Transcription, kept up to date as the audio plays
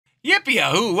Yippee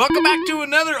Yahoo! Welcome back to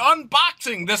another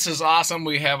unboxing. This is awesome.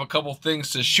 We have a couple things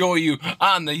to show you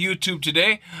on the YouTube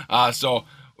today.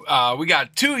 We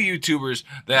got two YouTubers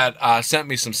that sent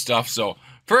me some stuff. So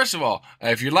first of all,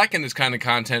 if you're liking this kind of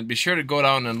content, be sure to go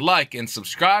down and like and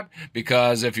subscribe,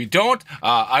 because if you don't,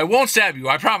 I won't stab you.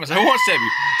 I promise I won't stab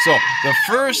you. So the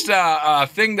first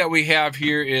thing that we have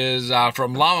here is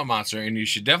from Llama Monster, and you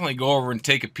should definitely go over and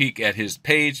take a peek at his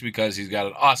page because he's got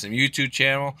an awesome YouTube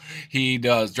channel. He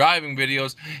does driving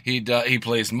videos. He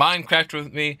plays Minecraft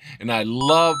with me, and I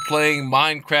love playing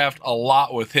Minecraft a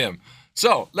lot with him.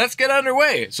 So let's get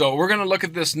underway. So we're going to look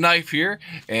at this knife here,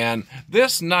 and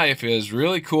this knife is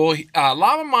really cool.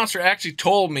 Llama Monster actually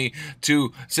told me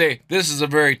to say this is a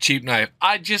very cheap knife.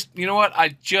 You know what? I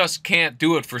just can't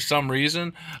do it for some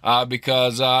reason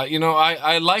because,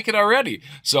 I like it already.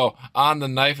 So on the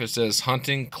knife it says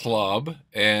Hunting Club,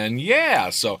 and yeah,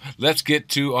 so let's get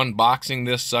to unboxing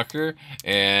this sucker,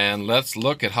 and let's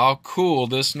look at how cool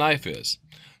this knife is.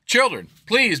 Children,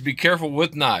 please be careful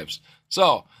with knives.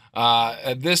 So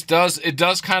it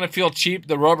does kind of feel cheap,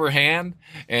 the rubber hand,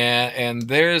 and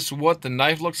there's what the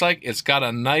knife looks like. It's got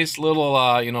a nice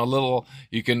little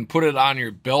you can put it on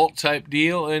your belt type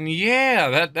deal, and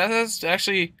yeah, that's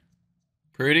actually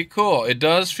pretty cool. It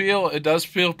does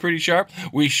feel pretty sharp.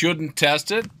 We shouldn't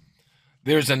test it.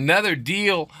 There's another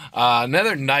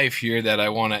another knife here that I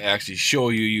want to actually show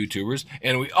you YouTubers.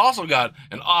 And we also got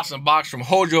an awesome box from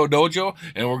HOGO Dojo,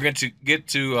 and we're going to get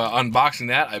to unboxing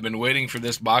that. I've been waiting for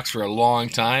this box for a long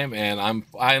time, and I'm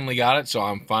finally got it, so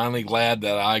I'm finally glad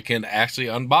that I can actually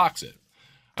unbox it.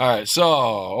 All right, so,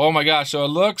 oh my gosh, so it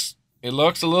looks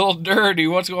a little dirty.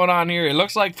 What's going on here? It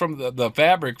looks like from the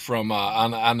fabric from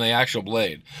on the actual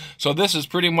blade. So this is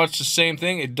pretty much the same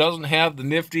thing. It doesn't have the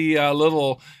nifty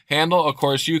little handle. Of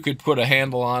course, you could put a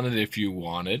handle on it if you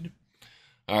wanted.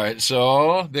 All right,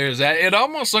 so there's that. It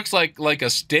almost looks like a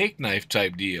steak knife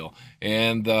type deal.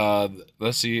 And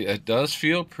let's see, it does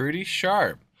feel pretty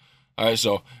sharp. All right,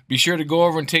 so be sure to go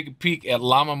over and take a peek at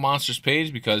Llama Monster's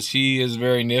page because he is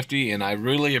very nifty, and I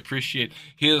really appreciate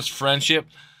his friendship.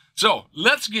 So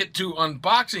let's get to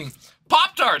unboxing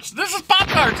Pop-Tarts. This is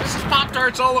Pop-Tarts. This is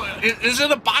Pop-Tarts. Is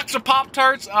it a box of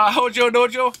Pop-Tarts? HOGO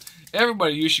Dojo.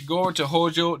 Everybody, you should go over to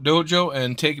HOGO Dojo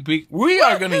and take a peek.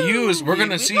 We're going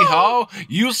to see how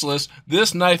useless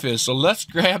this knife is. So let's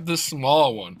grab the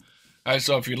small one. All right,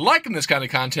 so if you're liking this kind of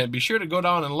content, be sure to go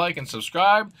down and like and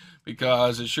subscribe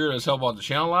because it sure does help out the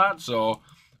channel a lot. So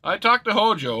I talked to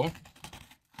HOGO.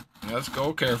 Let's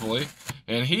go carefully.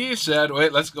 And he said,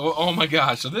 wait, let's go. Oh my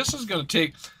gosh. So this is going to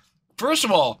take, first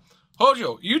of all,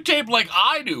 HOGO, you tape like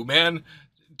I do, man.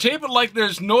 Tape it like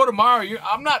there's no tomorrow.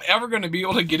 I'm not ever going to be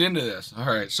able to get into this. All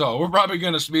right. So we're probably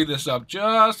going to speed this up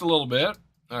just a little bit.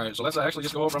 All right. So let's actually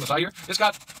just go over on the side here. It's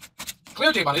got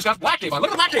clear tape on it. It's got black tape on it.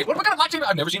 Look at the black tape. What kind of black tape?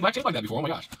 I've never seen black tape like that before. Oh my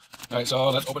gosh. All right. So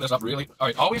let's open this up really. All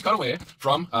right. Always cut away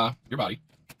from your body.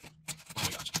 Oh my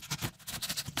gosh.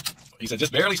 He said,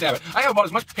 just barely stab it. I have about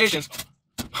as much patience.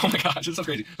 Oh my gosh, it's so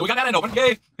crazy. So we got that end open.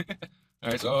 Yay! All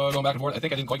right, so going back and forth. I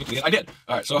think I didn't quite get to the end. I did.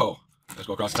 All right, so let's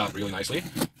go across the top really nicely.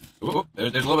 Ooh,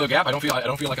 there's a little bit of gap. I don't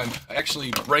feel like I'm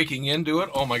actually breaking into it.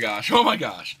 Oh my gosh. Oh my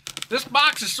gosh. This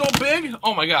box is so big.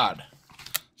 Oh my god.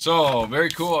 So very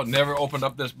cool. I've never opened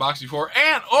up this box before.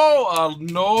 And a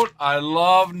note. I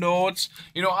love notes.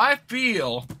 You know, I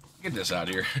feel. Get this out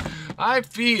of here. I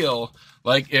feel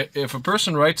like if a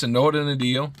person writes a note in a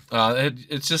deal,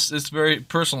 it's very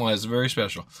personalized, very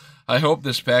special. I hope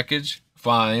this package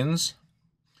finds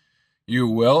you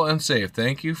well and safe.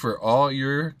 Thank you for all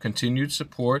your continued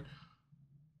support.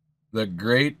 The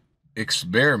great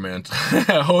experiment,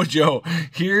 HOGO.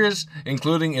 Here's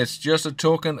including it's just a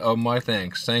token of my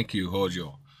thanks. Thank you,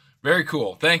 HOGO. Very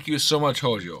cool. Thank you so much,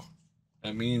 HOGO.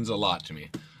 That means a lot to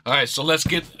me. All right, so let's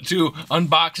get to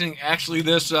unboxing actually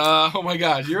this, oh my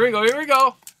gosh, here we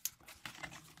go.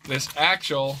 This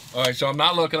actual, all right, so I'm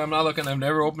not looking, I've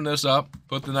never opened this up.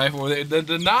 Put the knife over there.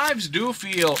 The knives do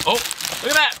feel, oh,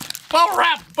 look at that, bubble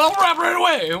wrap right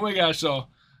away. Oh my gosh, so, all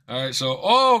right, so,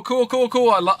 oh, cool.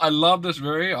 I love this,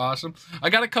 very awesome. I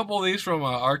got a couple of these from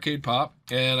Arcade Pop,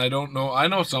 and I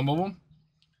know some of them.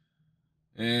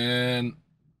 And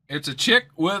it's a chick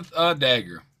with a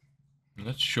dagger.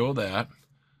 Let's show that.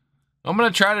 I'm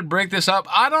going to try to break this up.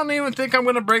 I don't even think I'm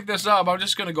going to break this up. I'm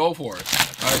just going to go for it.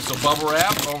 All right, so bubble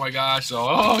wrap. Oh, my gosh.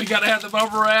 So, you got to have the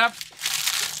bubble wrap.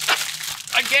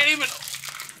 I can't even.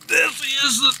 This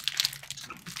is the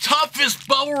toughest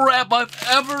bubble wrap I've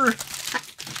ever.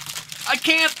 I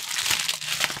can't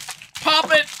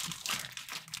pop it.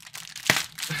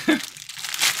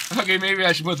 Okay, maybe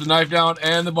I should put the knife down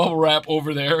and the bubble wrap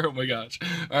over there. Oh, my gosh.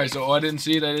 All right, so I didn't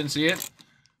see it.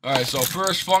 All right, so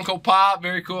first Funko Pop,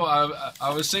 very cool.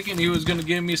 I was thinking he was gonna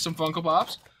give me some Funko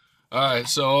Pops. All right,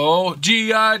 so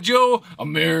G.I. Joe,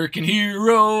 American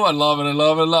Hero. I love it, I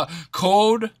love it, I love it.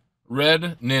 Code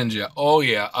Red Ninja. Oh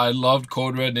yeah, I loved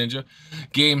Code Red Ninja.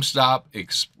 GameStop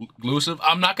exclusive.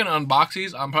 I'm not gonna unbox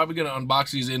these. I'm probably gonna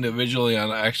unbox these individually on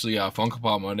actually Funko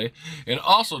Pop Monday. And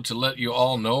also to let you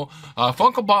all know,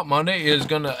 Funko Pop Monday is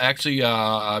gonna actually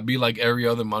be like every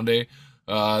other Monday.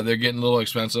 They're getting a little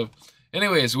expensive.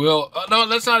 Anyways, we'll no,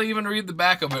 let's not even read the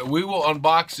back of it. We will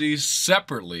unbox these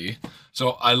separately.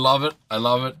 So I love it. I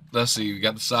love it. Let's see. We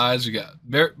got the size. We got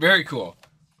very cool.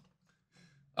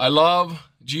 I love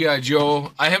G.I.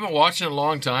 Joe. I haven't watched it in a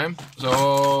long time. So,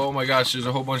 oh my gosh, there's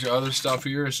a whole bunch of other stuff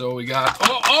here. So we got,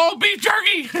 oh, beef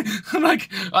jerky. I'm like,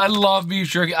 I love beef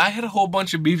jerky. I had a whole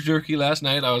bunch of beef jerky last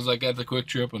night. I was like at the Quick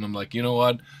Trip and I'm like, you know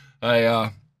what?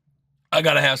 I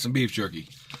got to have some beef jerky.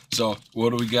 So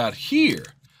what do we got here?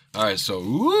 All right, so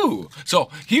ooh, so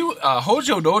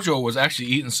Hojo Dojo was actually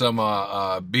eating some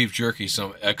beef jerky,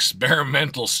 some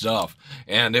experimental stuff,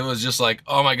 and it was just like,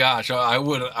 oh my gosh,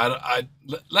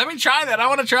 let me try that. I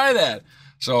want to try that.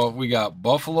 So we got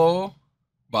Buffalo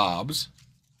Bob's.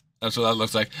 That's what that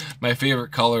looks like. My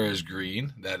favorite color is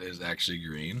green. That is actually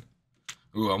green.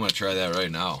 Ooh, I'm gonna try that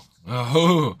right now.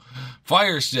 Oh,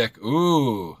 fire stick.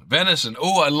 Ooh, venison.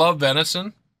 Ooh, I love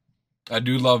venison. I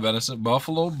do love venison.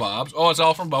 Buffalo Bob's. Oh, it's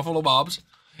all from Buffalo Bob's.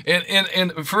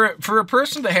 And for a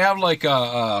person to have like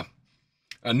a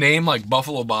name like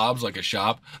Buffalo Bob's, like a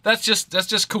shop, that's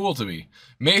just cool to me.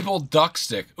 Maple duck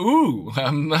stick. Ooh,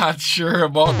 I'm not sure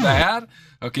about that.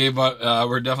 Okay, but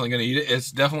we're definitely gonna eat it.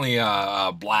 It's definitely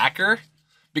blacker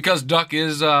because duck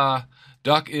is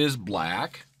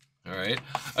black. All right,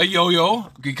 a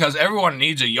yo-yo, because everyone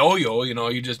needs a yo-yo. You know,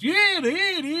 you just I'm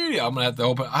gonna have to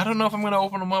open. I don't know if I'm gonna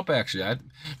open them up actually.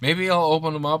 Maybe I'll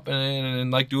open them up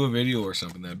and like do a video or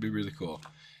something. That'd be really cool.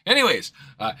 Anyways,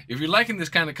 if you're liking this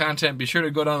kind of content, be sure to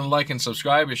go down and like and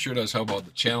subscribe. It sure does help out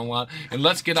the channel a lot. And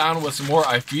let's get on with some more.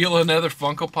 I feel another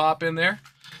Funko Pop in there.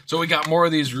 So we got more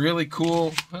of these really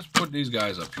cool. Let's put these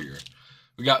guys up here.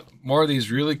 We got more of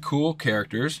these really cool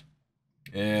characters,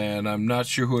 and I'm not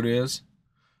sure who it is.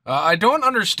 I don't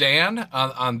understand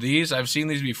on these. I've seen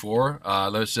these before.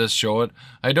 Let's just show it.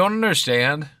 I don't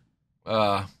understand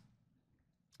the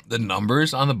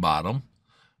numbers on the bottom.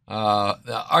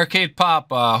 The Arcade Pop,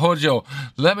 Hojo,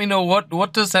 let me know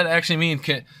what does that actually mean.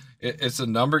 It's a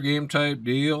number game type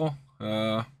deal.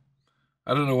 I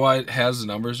don't know why it has the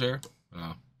numbers there.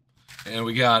 And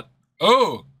we got,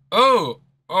 oh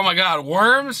my God,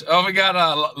 worms. Oh, we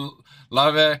got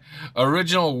Lave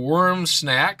original worm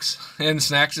snacks, and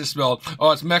snacks is spelled,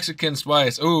 oh, it's Mexican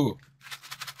spice. Ooh,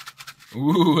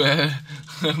 oh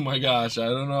my gosh, I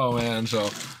don't know, man. So,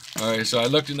 all right, so I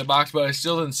looked in the box, but I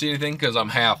still didn't see anything because I'm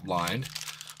half blind.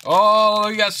 Oh,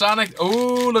 we got Sonic.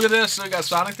 Oh, look at this. We got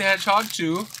Sonic the Hedgehog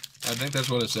 2. I think that's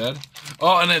what it said.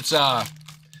 Oh, and it's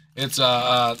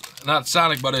not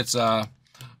Sonic, but it's oh,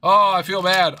 I feel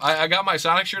bad. I got my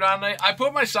Sonic shirt on today. I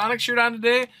put my Sonic shirt on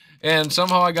today, and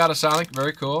somehow I got a Sonic.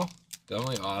 Very cool.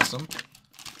 Definitely awesome.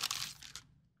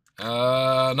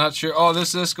 Not sure. Oh,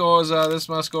 this goes. This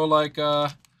must go like.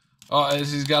 Oh,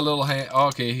 he's got a little hand. Oh,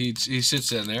 okay, he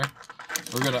sits in there.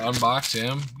 We're gonna unbox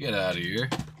him. Get out of here.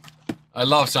 I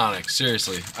love Sonic.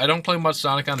 Seriously, I don't play much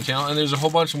Sonic on the channel, and there's a whole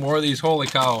bunch more of these. Holy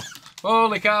cow!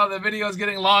 Holy cow! The video is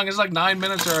getting long. It's like 9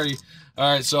 minutes already.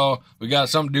 All right, so we got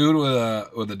some dude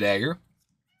with a dagger,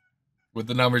 with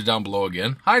the numbers down below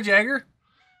again. Hi, Jagger.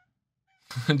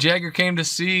 Jagger came to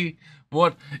see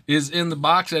what is in the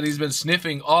box that he's been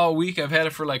sniffing all week. I've had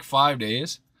it for like 5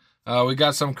 days. We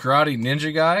got some karate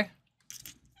ninja guy.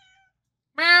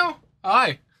 Meow.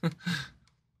 Hi.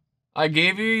 I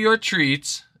gave you your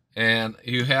treats, and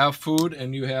you have food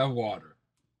and you have water.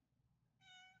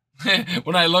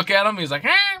 When I look at him, he's like,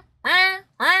 oh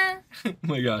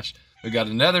my gosh. We got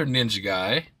another ninja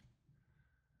guy.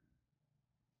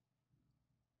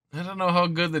 I don't know how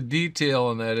good the detail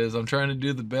on that is. I'm trying to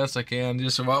do the best I can.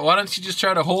 Just why don't you just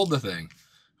try to hold the thing?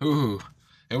 Ooh.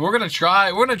 And we're gonna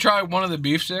try one of the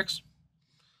beef sticks.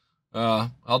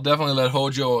 I'll definitely let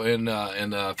Hojo in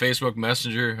Facebook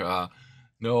Messenger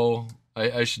know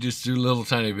I should just do little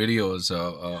tiny videos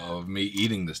of me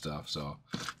eating the stuff. So,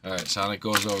 all right, Sonic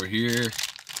goes over here.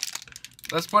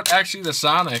 Let's put actually the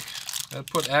Sonic. Let's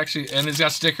put actually, and it's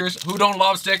got stickers. Who don't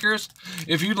love stickers?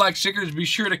 If you'd like stickers, be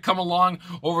sure to come along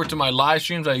over to my live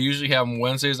streams. I usually have them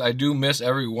Wednesdays. I do miss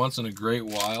every once in a great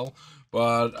while,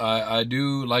 but I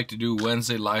do like to do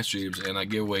Wednesday live streams, and I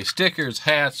give away stickers,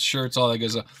 hats, shirts, all that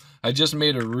good stuff. I just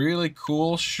made a really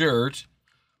cool shirt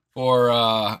for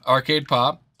Arcade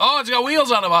Pop. Oh, it's got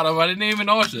wheels on the bottom. I didn't even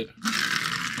notice it.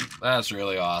 That's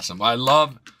really awesome. I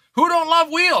love... Who don't love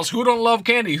wheels? Who don't love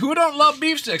candy? Who don't love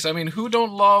beef sticks? I mean, who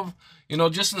don't love, you know,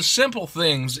 just the simple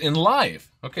things in life?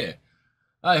 Okay.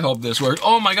 I hope this works.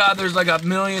 Oh my God, there's like a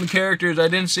million characters. I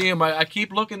didn't see them. I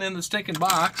keep looking in the stinking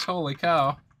box. Holy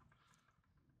cow.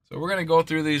 So we're going to go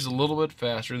through these a little bit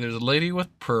faster. There's a lady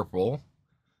with purple.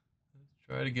 Let's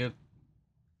try to get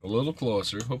a little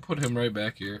closer. We'll put him right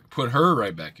back here. Put her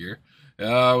right back here.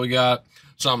 We got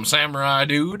some samurai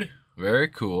dude. Very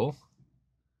cool.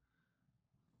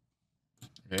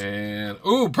 And,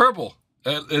 ooh, purple.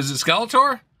 Is it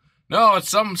Skeletor? No, it's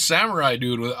some samurai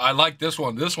dude. I like this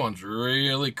one. This one's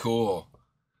really cool.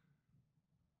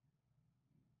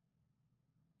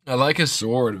 I like his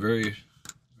sword. Very,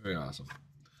 very awesome.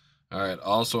 All right.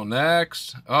 Also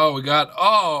next. Oh, we got.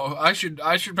 Oh, I should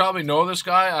probably know this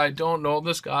guy. I don't know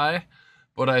this guy,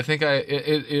 but I think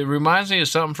it reminds me of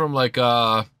something from like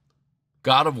God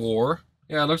of War.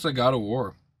 Yeah, it looks like God of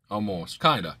War almost,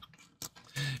 kinda.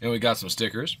 And we got some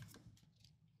stickers.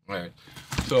 All right.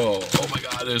 So, oh my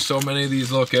God, there's so many of these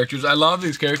little characters. I love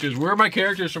these characters. Where are my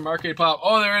characters from Arcade Pop?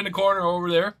 Oh, they're in the corner over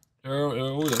there. They're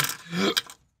over there.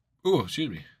 Ooh, excuse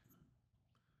me.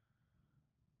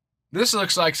 This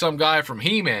looks like some guy from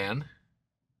He-Man.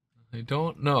 I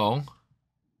don't know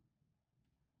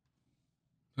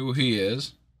who he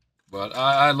is, but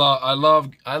I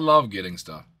love getting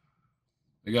stuff.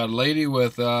 We got a lady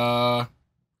with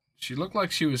she looked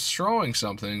like she was throwing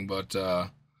something, but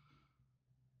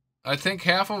I think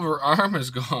half of her arm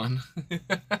is gone.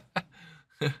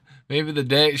 Maybe the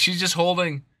day she's just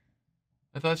holding.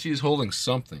 I thought she was holding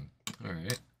something. All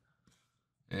right,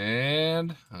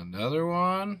 and another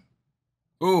one.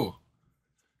 Ooh,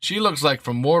 she looks like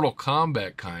from Mortal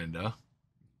Kombat, kinda.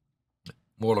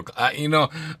 You know,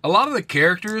 a lot of the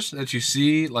characters that you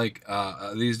see like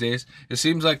these days, it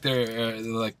seems like they're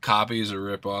like copies or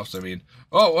ripoffs. I mean,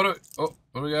 oh, what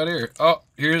do we got here? Oh,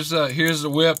 here's the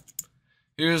whip.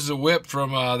 Here's the whip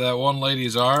from that one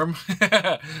lady's arm.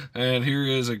 And here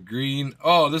is a green.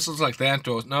 Oh, this looks like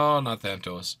Thanos. No, not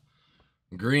Thanos.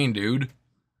 Green dude.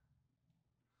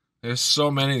 There's so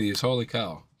many of these. Holy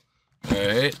cow. All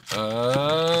right.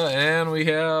 And we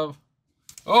have.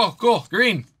 Oh, cool.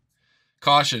 Green.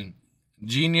 Caution.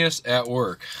 Genius at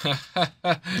work.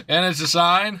 And it's a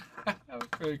sign.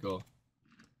 Very cool.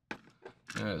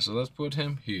 All right. So let's put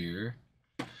him here.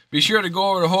 Be sure to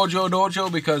go over to Hojo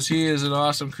Dojo because he is an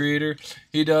awesome creator.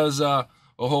 He does a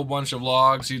whole bunch of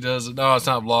vlogs. He does, no, it's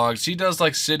not vlogs. He does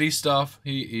like city stuff.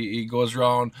 He goes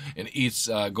around and eats,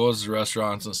 goes to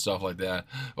restaurants and stuff like that.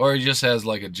 Or he just has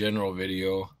like a general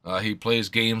video. He plays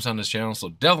games on his channel, so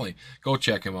definitely go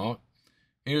check him out.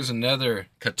 Here's another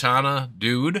katana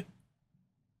dude.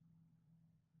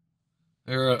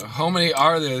 How many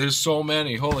are there? There's so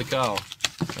many. Holy cow.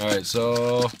 All right,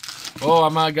 so... Oh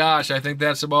my gosh, I think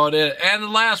that's about it. And the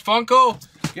last Funko.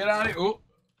 Get out of here. Oh,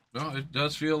 no, it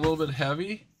does feel a little bit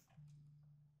heavy.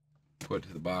 Put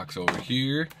the box over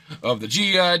here of the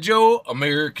G.I. Joe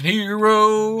American Hero.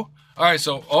 All right,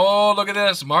 so, oh, look at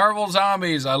this. Marvel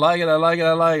Zombies. I like it, I like it,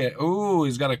 I like it. Ooh,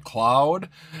 he's got a cloud.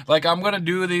 Like, I'm going to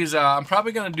do these, I'm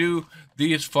probably going to do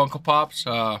these Funko Pops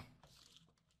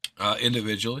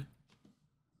individually.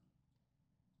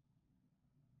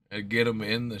 And get them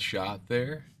in the shot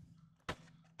there.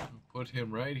 Put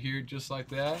him right here just like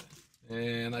that.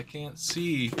 And I can't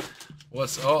see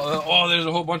what's... Oh, there's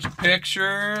a whole bunch of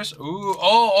pictures. Ooh,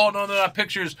 oh, no, they're not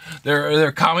pictures.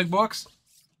 They're comic books.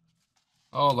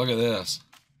 Oh, look at this.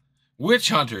 Witch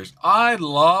Hunters. I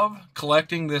love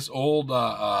collecting this old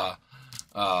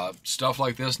stuff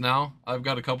like this now. I've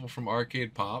got a couple from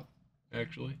Arcade Pop,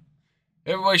 actually.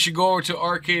 Everybody should go over to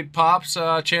Arcade Pop's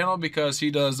channel because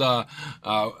he does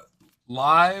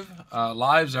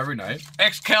lives every night.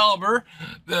 Excalibur.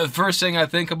 The first thing I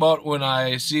think about when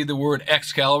I see the word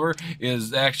Excalibur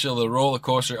is actually the roller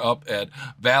coaster up at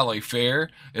Valley Fair.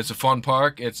 It's a fun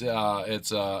park. It's an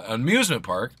amusement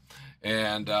park,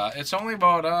 and it's only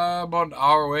about an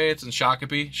hour away. It's in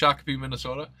Shakopee,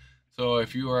 Minnesota. So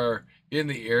if you are in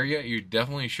the area, you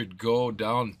definitely should go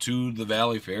down to the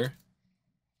Valley Fair.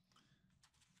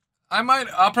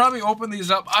 I'll probably open these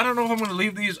up. I don't know if I'm going to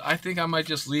leave these. I think I might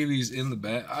just leave these in the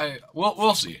bag.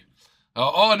 We'll see.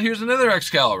 Oh, and here's another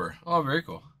Excalibur. Oh, very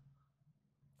cool.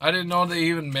 I didn't know they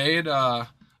even made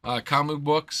comic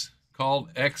books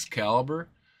called Excalibur.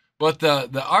 But the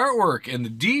artwork and the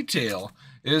detail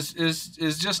is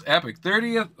just epic.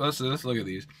 30th, let's look at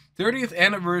these. 30th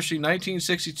anniversary,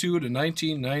 1962 to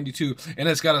 1992. And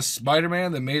it's got a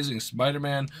Spider-Man, the Amazing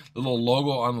Spider-Man, the little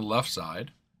logo on the left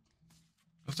side.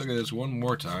 Let's look at this one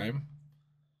more time.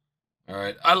 All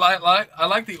right, I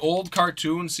like the old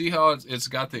cartoons. See how it's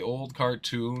got the old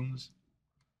cartoons.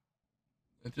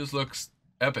 It just looks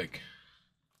epic.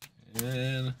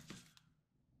 And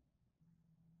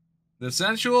the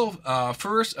sensual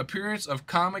first appearance of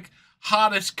comic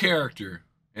hottest character.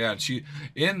 Yeah, she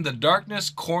in the darkness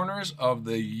corners of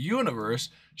the universe,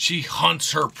 she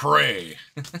hunts her prey.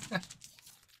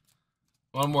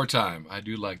 One more time. I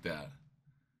do like that.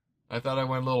 I thought I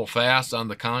went a little fast on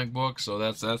the comic book, so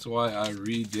that's why I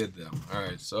redid them. All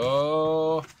right,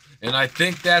 so, and I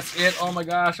think that's it. Oh my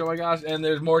gosh, and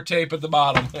there's more tape at the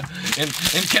bottom. and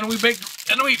can we break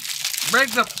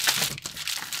the,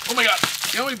 oh my God,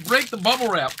 can we break the bubble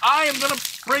wrap? I am gonna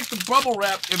break the bubble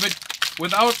wrap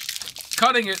without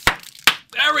cutting it.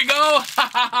 There we go.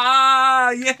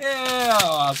 Yeah,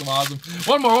 awesome.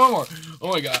 One more.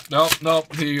 Oh my God, no,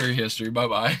 your history.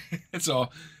 Bye. So.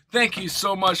 Thank you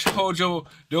so much, HOJO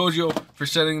Dojo, for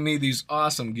sending me these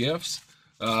awesome gifts.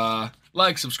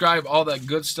 Like, subscribe, all that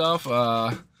good stuff.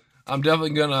 I'm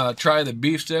definitely going to try the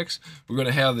beef sticks. We're going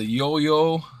to have the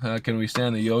yo-yo. Can we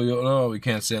stand the yo-yo? No, we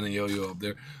can't stand the yo-yo up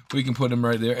there. We can put them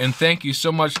right there. And thank you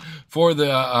so much for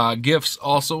the gifts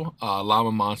also,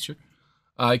 Llama Monster.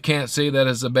 I can't say that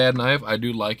it's a bad knife. I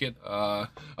do like it. I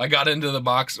got into the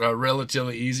box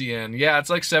relatively easy, and yeah,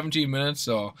 it's like 17 minutes,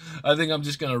 so I think I'm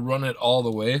just going to run it all the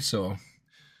way. So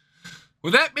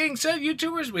with that being said,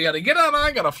 YouTubers, we got to get on. I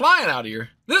got to fly out of here.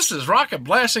 This is Rocket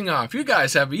blasting off. You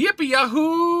guys have a Yippee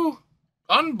Yahoo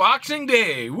unboxing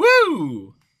day.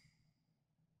 Woo!